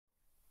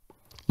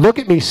Look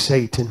at me,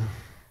 Satan.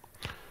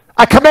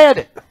 I command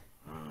it.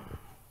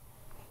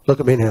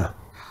 Look at me now.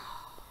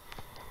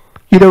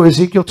 You know,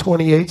 Ezekiel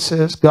 28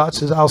 says, God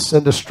says, I'll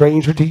send a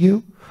stranger to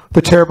you,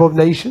 the terrible of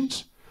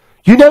nations.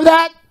 You know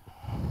that?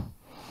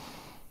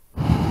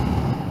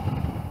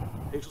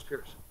 Angels,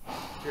 Pierce.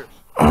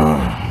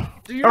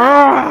 Do you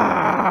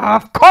know?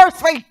 Of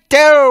course we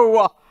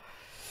do.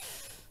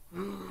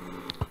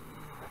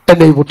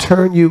 And they will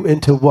turn you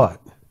into what?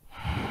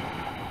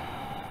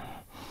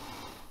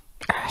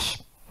 Ash.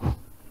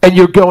 And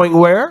you're going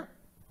where?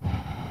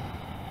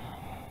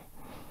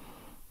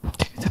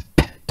 To the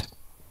pit.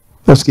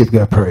 Let's give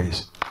God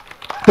praise.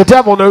 The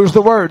devil knows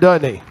the word,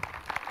 doesn't he?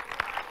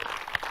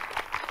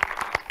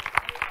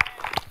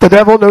 The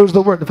devil knows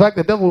the word. In fact,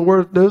 the devil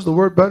knows the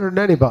word better than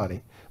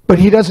anybody. But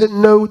he doesn't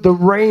know the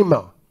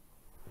rhema.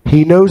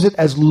 He knows it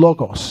as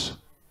logos,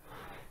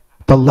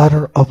 the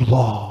letter of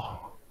law.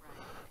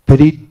 But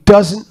he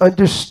doesn't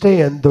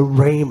understand the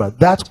rhema.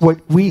 That's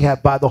what we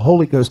have by the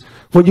Holy Ghost.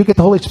 When you get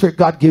the Holy Spirit,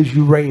 God gives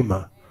you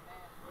rhema.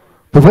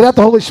 But without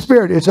the Holy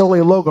Spirit, it's only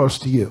a logos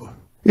to you.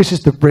 It's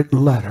just a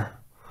written letter.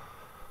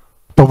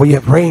 But when you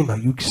have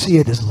rhema, you see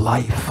it as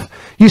life.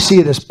 You see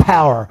it as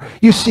power.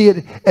 You see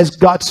it as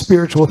God's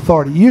spiritual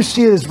authority. You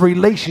see it as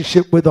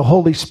relationship with the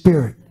Holy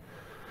Spirit.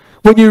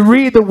 When you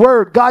read the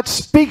word, God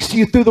speaks to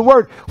you through the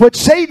word. When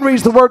Satan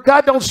reads the word,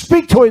 God don't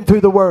speak to him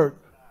through the word.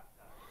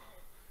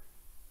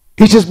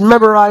 He just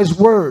memorized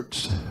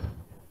words.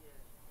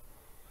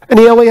 And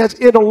he only has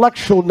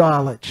intellectual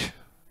knowledge.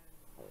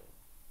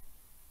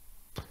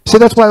 See,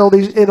 that's why all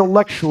these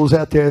intellectuals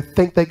out there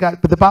think they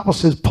got, but the Bible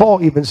says,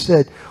 Paul even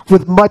said,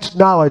 with much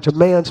knowledge, a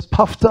man's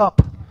puffed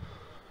up.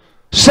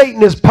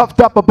 Satan is puffed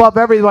up above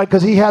everyone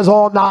because he has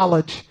all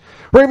knowledge.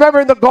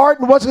 Remember in the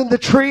garden, wasn't the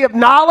tree of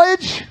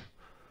knowledge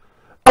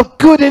of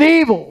good and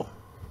evil?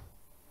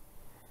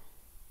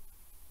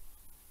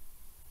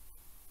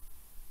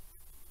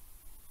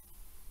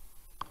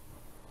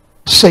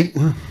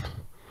 Satan,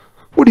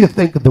 what do you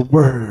think of the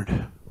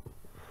word?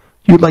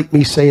 You like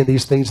me saying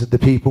these things to the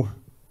people?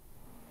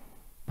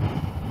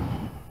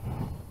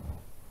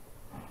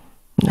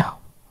 No.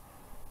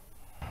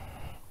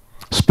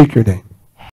 Speak your name.